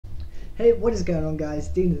Hey, what is going on, guys?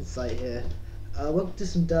 Dean Insight here. Welcome to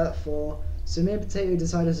some Dirt 4. So me and Potato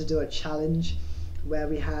decided to do a challenge where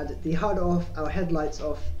we had the HUD off, our headlights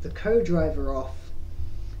off, the co-driver off.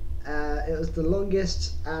 It was the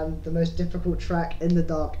longest and the most difficult track in the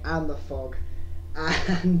dark and the fog.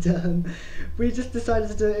 And we just decided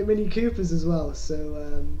to do it in Mini Coopers as well.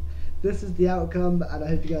 So this is the outcome, and I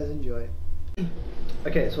hope you guys enjoy.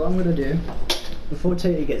 Okay, so what I'm going to do, before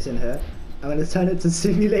Potato gets in here, I'm going to turn it to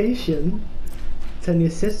simulation, turn the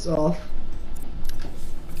assists off,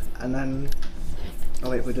 and then, oh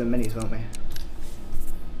wait, we're doing minis, aren't we?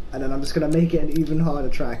 And then I'm just going to make it an even harder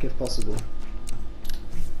track if possible.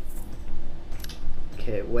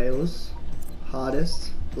 Okay, Wales,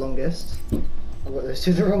 hardest, longest. I got those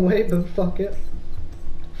two the wrong way, but fuck it.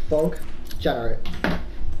 Fog, generate.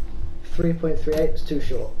 3.38 is too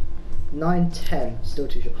short. 9.10, still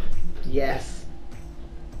too short. Yes.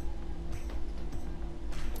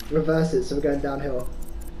 Reverse it, so we're going downhill.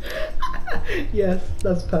 Yes,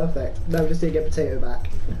 that's perfect. Now we just need to get Potato back.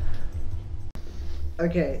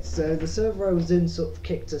 Okay, so the server I was in sort of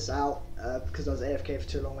kicked us out because I was AFK for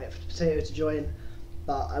too long, waiting for Potato to join.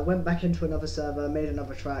 But I went back into another server, made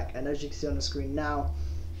another track, and as you can see on the screen now,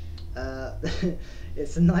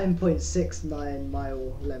 it's a 9.69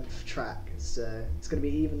 mile length track, so it's going to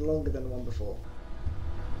be even longer than the one before.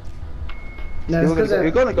 No,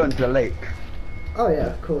 you're going to go into the lake. Oh yeah,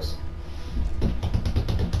 of course.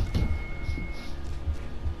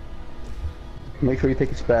 Make sure you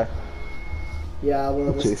take a spare. Yeah,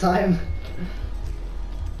 well, this time.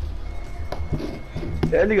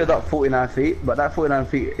 It only goes up 49 feet, but that 49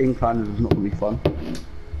 feet incline is not going to be fun.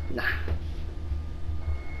 Nah.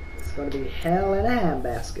 It's going to be hell in a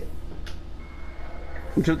handbasket.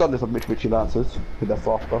 We should have done this on Mitsubishi Lancers with their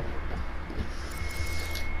faster.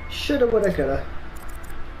 Shoulda, woulda, coulda.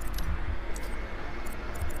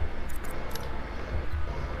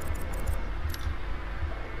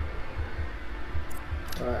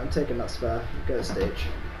 Alright, I'm taking that spare. Go to stage.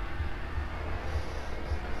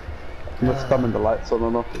 I'm not spamming the lights on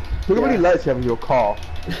or not. Look how many lights you have in your car.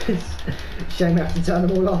 Shame I have to turn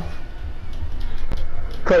them all off.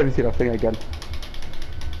 Can't even see that thing again.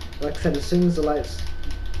 Like I said, as soon as the lights,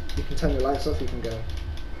 you can turn your lights off, you can go.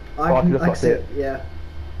 I can exit, yeah.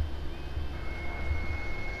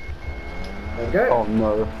 There we go. Oh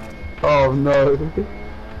no. Oh no.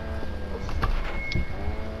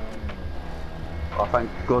 Oh, thank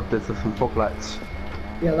God there's some fog lights.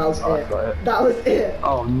 Yeah, that was it. That was it.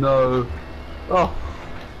 Oh no. Oh.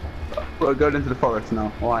 We're going into the forest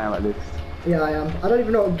now. Well, I am at least. Yeah, I am. I don't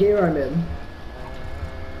even know what gear I'm in.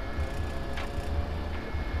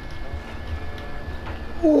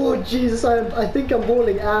 Oh Jesus, I think I'm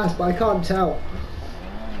hauling ass, but I can't tell.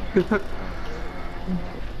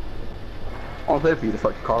 I'm waiting for you to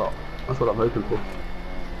fuck your car up. That's what I'm hoping for.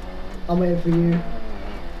 I'm waiting for you.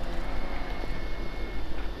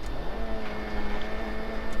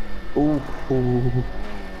 Ooh.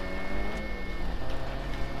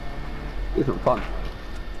 Isn't fun.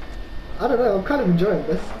 I don't know, I'm kind of enjoying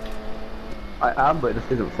this. I am, but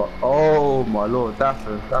this isn't fun. Oh my lord, that's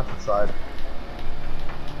a side.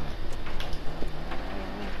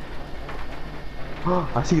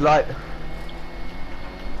 I see light.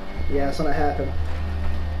 Yeah, it's on a hairpin.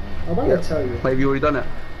 I'm going to tell you. Maybe you already done it?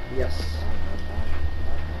 Yes.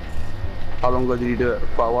 How long ago did you do it?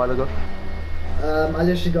 Quite a while ago? I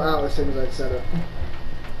literally got out as soon as I'd said it.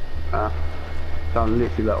 Down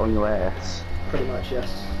literally like on your ass. Pretty much,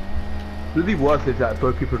 yes. It would be worse if like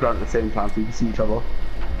both people drown at the same time so you can see each other.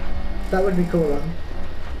 That would be cool then.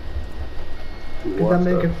 Because then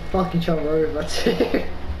they could fuck each other over too.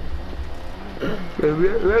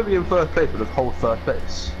 We'll be in first place, but just hold first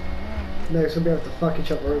place. No, so we'll be able to fuck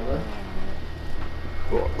each other over.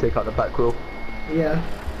 What, take out the back wheel? Yeah.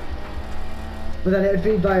 But then it would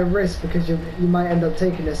be by a risk because you might end up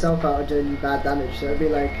taking yourself out and doing you bad damage, so it would be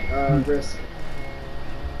like risk.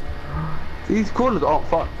 These corners aren't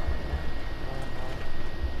fun.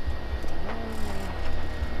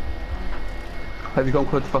 Have you gone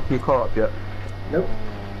close to fucking your car up yet? Nope.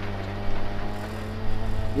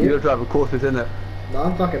 You're driving courses, innit? No,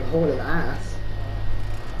 I'm fucking hauling ass.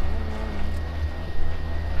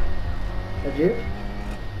 Have you?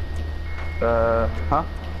 Huh?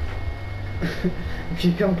 Have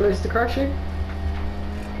you come close to crashing?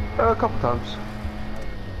 A couple times.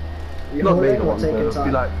 You not hauling major or ones, taking though. time?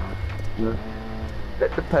 Be like, you know,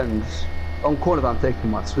 it depends. On corners I'm taking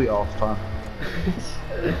my sweet ass time.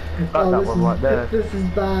 That one right there. This is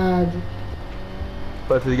bad.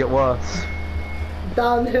 But does it get worse?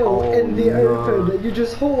 Downhill in the open, and you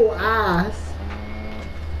just haul ass.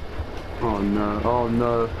 Oh no, oh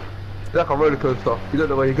no. It's like a roller coaster. You don't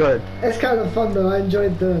know where you're going. It's kind of fun though. I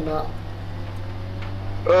enjoyed doing that.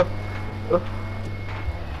 Uh,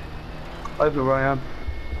 I don't know where I am.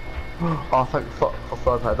 Oh, thank fuck for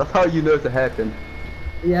Fahrenheit. That's how you know it's a hairpin.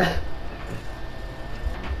 Yeah.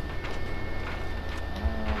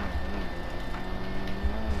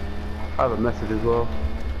 I have a message as well.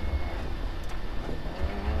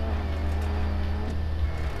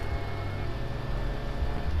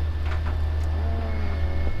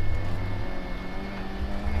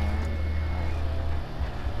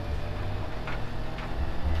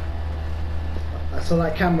 I saw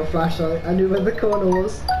that camera flash. I knew where the corner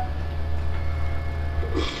was.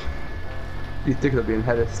 These dickers are being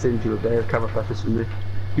hella stingy with their camera flashes from me.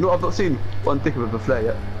 You know what, I've not seen one dicker with a flare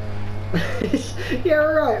yet. Yeah,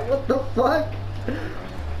 right. What the fuck?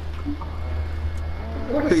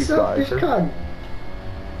 What a Please, selfish guys. cunt.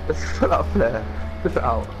 Let's put out a flare. Flip it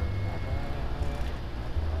out.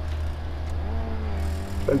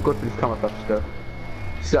 Thank God for these camera flashes though.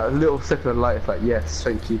 See that little second of light, it's like, yes,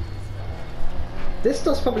 thank you. This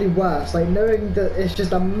stuff's probably worse, like knowing that it's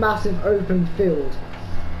just a massive open field.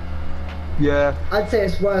 Yeah. I'd say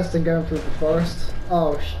it's worse than going through the forest.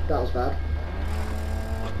 Oh, that was bad.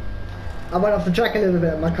 I went off the track a little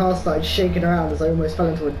bit and my car started shaking around as I almost fell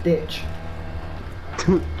into a ditch.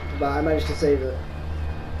 But I managed to save it.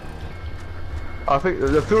 I think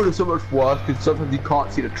the field is so much worse because sometimes you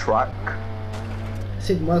can't see the track. It's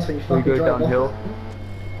even worse when you When fucking you go drive downhill.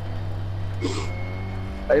 off it.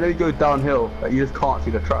 Like, you know you go downhill, like, you just can't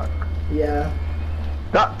see the track. Yeah.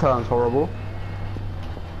 That turn's horrible.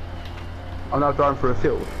 I'm now driving through a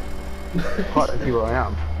field. Can't see where I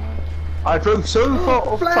am. I drove so far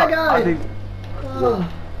off Flag track. eye! I think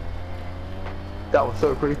Oh. that was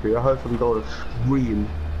so creepy. I heard some girl scream,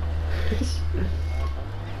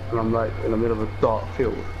 and I'm like in the middle of a dark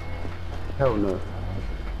field. Hell no.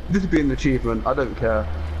 This would be an achievement. I don't care.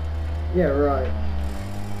 Yeah, right.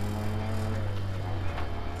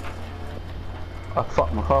 I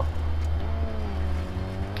fucked my car.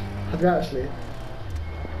 Have you actually?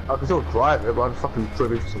 I can still drive it, but I just fucking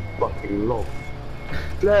drove into some fucking log.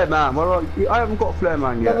 Flare man, where are you? I haven't got flare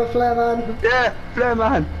man yet. Another flare man? Yeah, flare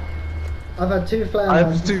man. I've had 2 flare I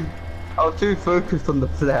mans. was too focused on the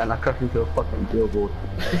flare and I crashed into a fucking billboard.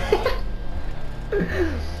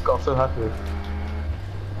 Got so happy.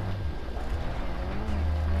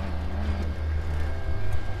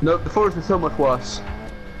 No, the forest is so much worse.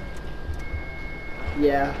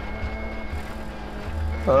 Yeah.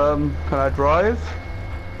 Can I drive?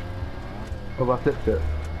 Or have I flipped it?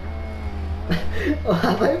 Oh,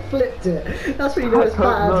 have I flipped it? That's when you know it's I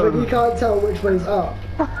don't bad, know. when you can't tell which way's up.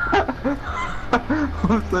 I'm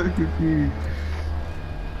so confused.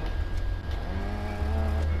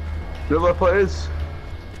 You know what my point is?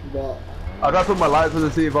 What? I tried to put my lights on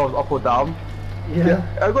to see if I was up or down. Yeah.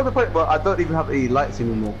 I got to the point where I don't even have any lights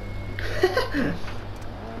anymore.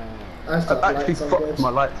 I still I've have actually lights on fucked good. my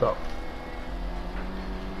lights up.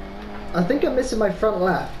 I think I'm missing my front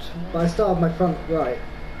left, but I still have my front right.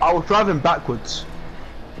 I was driving backwards.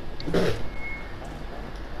 I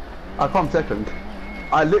come second.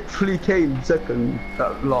 I literally came second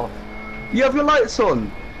at last. You have your lights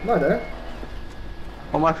on! No, I don't.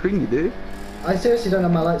 On my screen you do. I seriously don't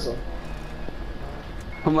have my lights on.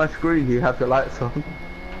 On my screen you have your lights on.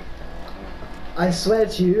 I swear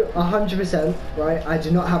to you, 100%, right, I do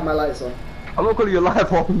not have my lights on. I'm not calling you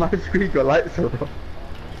live on my screen, your lights are on.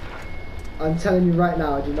 I'm telling you right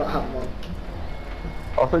now, I do not have them on.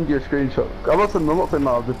 I'll send you a screenshot. I'm not saying that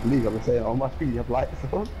I'll just believe, I'm just saying on my screen you have lights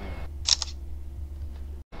on.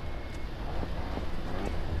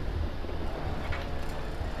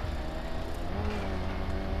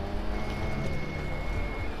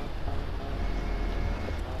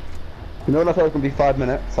 You know when I thought it was going to be 5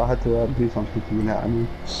 minutes, I had to do something to you now, I mean.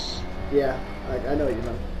 Yeah, I know what you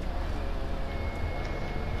meant.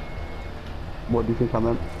 What do you think I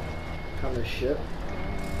meant? Kind of shit.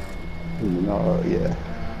 No, yeah.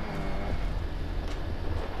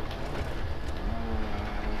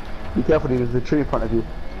 Be careful, there's a tree in front of you.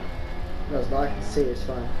 No, it's not, I can see, it's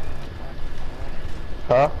fine.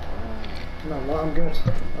 Huh? No, I'm not, I'm good.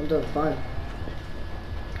 I'm doing fine.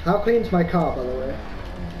 How clean's my car, by the way?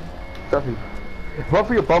 Definitely. If I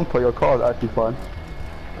put your bumper, your car is actually fine.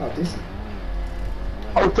 Oh, decent.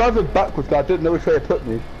 I was driving backwards, but I didn't know which way it put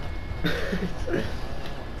me. Do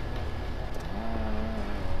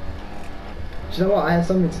you know what? I have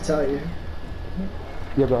something to tell you.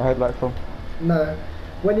 Yeah, but I had lights on. No.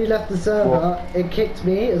 When you left the server, What? it kicked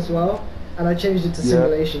me as well, and I changed it to Yeah.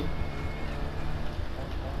 simulation.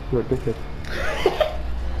 You're a dickhead.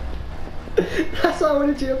 That's why I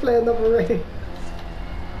wanted you to play another race.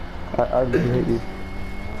 I really hate you.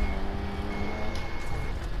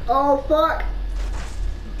 Oh fuck!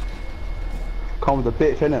 Calm with the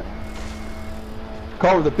bitch, innit?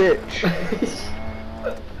 Calm with the bitch.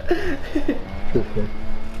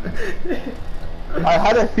 I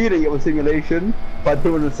had a feeling it was simulation, but I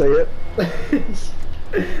didn't want to say it.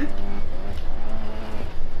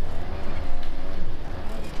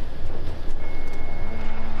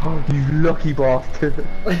 Oh, you lucky bastard.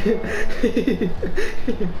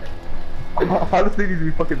 How does he need to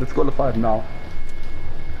be fucking disqualified now?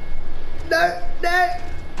 No, no!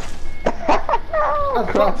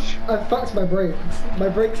 I fucked my brakes. My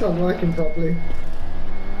brakes aren't working properly.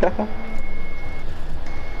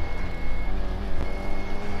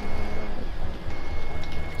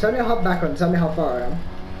 Turn your HUD back on, tell me how far I am.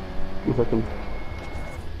 1 second.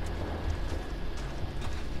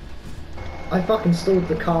 I fucking stalled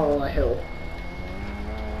the car on a hill.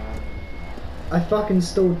 I fucking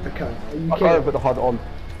stalled the cunt. Are you I can't kidding? put the HUD on.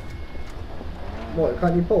 What,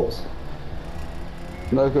 can't you pause?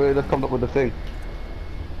 No, it just comes up with the thing.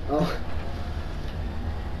 Oh.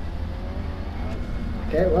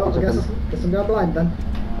 Okay, well, I guess I'm going blind then.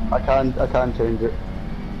 I can change it.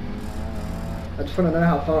 I just want to know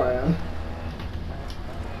how far I am.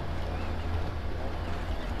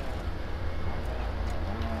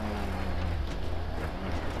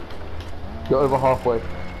 You're over halfway.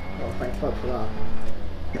 Oh, thank fuck for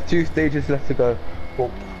that. 2 stages left to go.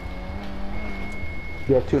 Well,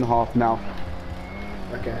 you're 2.5 now.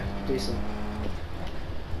 Okay, decent.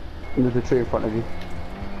 And there's a tree in front of you.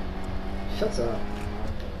 Shut up.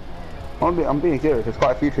 I'm being serious, there's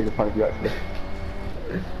quite a few trees in front of you actually.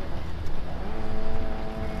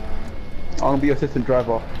 I'm gonna be your assistant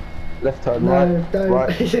driver. Left turn, No, right, don't. right,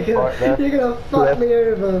 right, left, You're gonna fuck left, me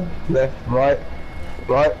over. left, right,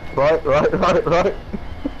 right, right, right, right, right.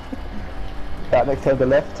 That next turn to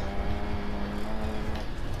left.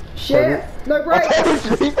 Shit! No brakes!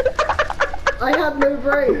 I had no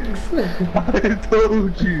brakes! I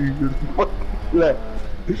told you, left.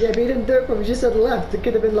 Yeah, but you didn't do it from, you just said left. It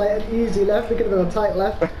could have been like an easy left, it could have been a tight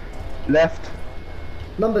left. Left.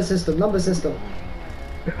 Number system, number system.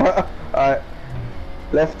 Alright.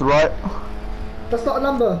 Left, right. That's not a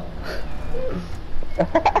number.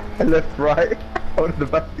 Left, right. I wanted to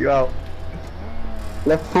back you out.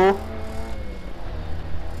 Left 4.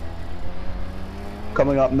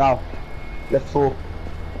 Coming up now. Left 4.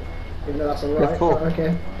 Even though that's Left alright, four. but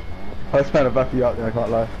okay. I was trying to back you out there, I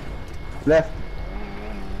can't lie. Left.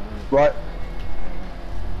 Right.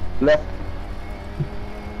 Left.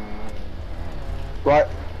 Right.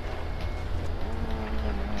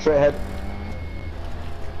 Straight ahead.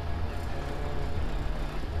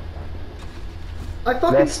 I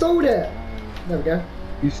fucking Left. stalled it! There we go.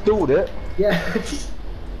 You stalled it? Yeah.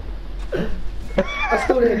 I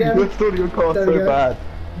stalled it again. You're stalling your car There we so go. bad.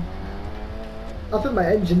 I think my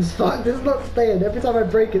engine's fucked, it's not staying. Every time I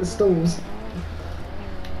brake it stalls.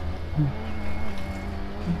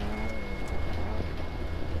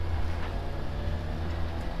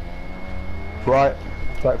 Right.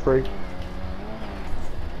 Back 3.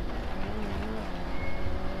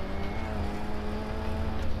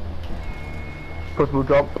 Possible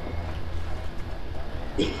jump.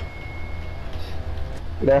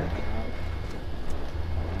 Left.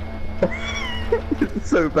 It's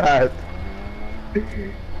so bad.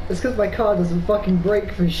 It's because my car doesn't fucking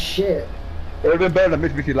brake for shit. It would have been better than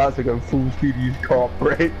Mitsubishi Lancer going full speed and use car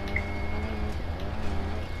brake.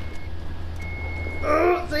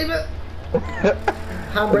 Save it!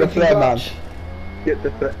 Handbrake The and flare man. clutch. Get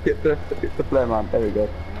the flare man. There we go.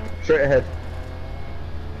 Straight ahead.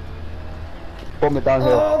 Bomb it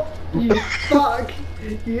downhill. Oh, you fuck!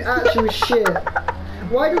 You actual shit.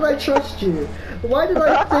 Why did I trust you? Why did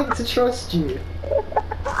I think to trust you?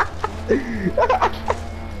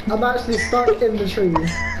 I'm actually stuck in the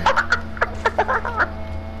trees.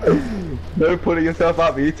 No pulling yourself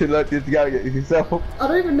up, you need to learn to get it yourself. I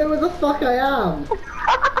don't even know where the fuck I am.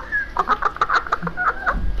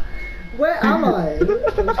 Where am I? I'm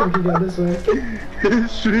just gonna keep going this way.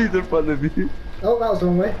 There's trees in front of you. Oh, that was the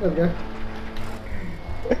wrong way. There we go.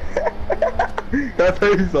 Can I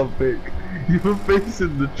tell you something? You were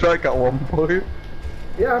facing the track at one point.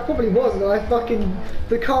 Yeah, I probably was, and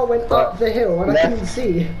the car went up the hill and I couldn't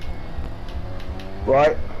see.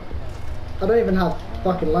 Right, I don't even have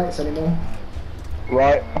fucking lights anymore.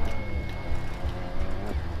 right,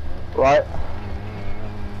 right.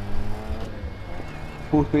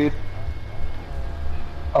 Full speed.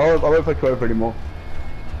 I won't fuck you over anymore.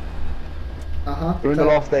 Uh-huh. We're in the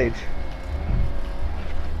last stage.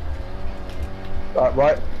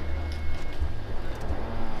 Right.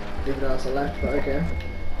 Even though that's a left, but okay.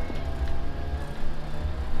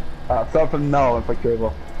 Start from now and fuck you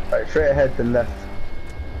over. Right, straight ahead, then left.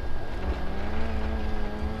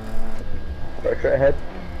 Right, straight ahead.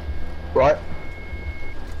 Right.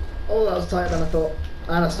 Oh, that was tighter than I thought.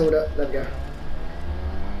 And I stalled it. There we go.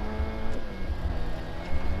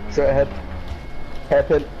 Straight ahead.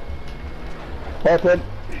 Hairpin. Hairpin.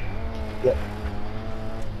 Yep.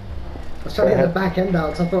 I was trying to get the back end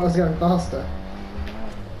out, so I thought I was going faster.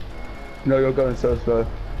 No, you're going so slow.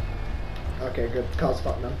 Okay, good. Car's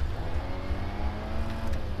fucked now.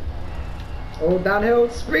 Oh, downhill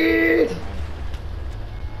speed!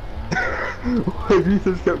 If you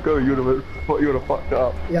just kept going, you would have fucked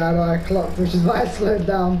up. Yeah, I know, I clocked, which is why I slowed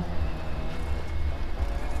down.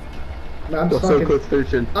 Man, You're so close to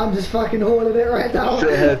finishing. I'm just fucking hauling it right now.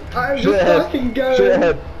 Straight ahead. I'm Straight just ahead. fucking going. Straight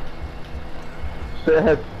ahead. Straight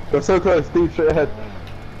ahead. You're so close, Steve. Straight ahead.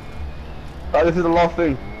 Right, this is the last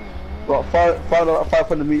thing. About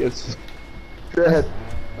 500 meters. Straight ahead.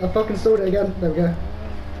 I fucking stalled it again. There we go.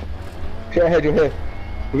 Straight ahead. You're here.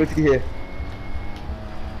 We're going to get here.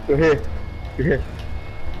 You're here. You're here.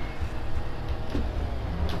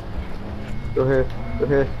 You're here. You're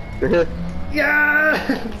here. You're here.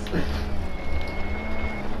 Yes!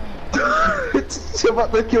 You're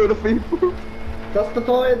about to kill the people. That's the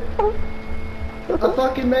point. I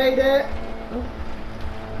fucking made it.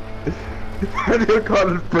 And your car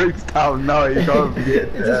just breaks down now. You can't get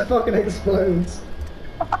It just fucking explodes.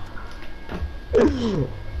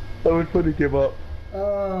 I would probably give up.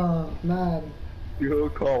 Oh man. Your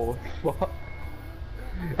car was fucked.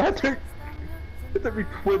 It took me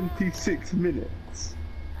 26 minutes.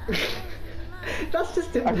 That's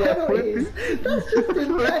just in I got penalties. 20. That's just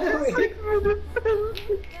in penalties.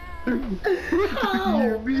 How?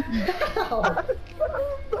 You mean? How?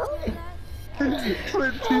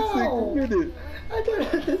 26 How? minutes. I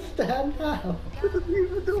don't understand how.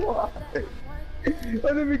 Neither do I. I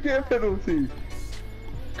didn't even get a penalty.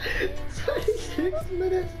 26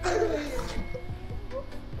 minutes penalties.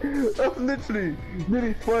 That's literally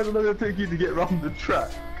nearly 5 I'm gonna take you to get around the track.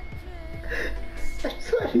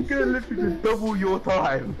 He's gonna literally just double your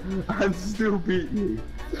time and still beat you.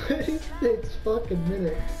 26 fucking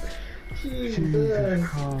minutes. Jesus.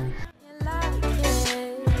 Christ.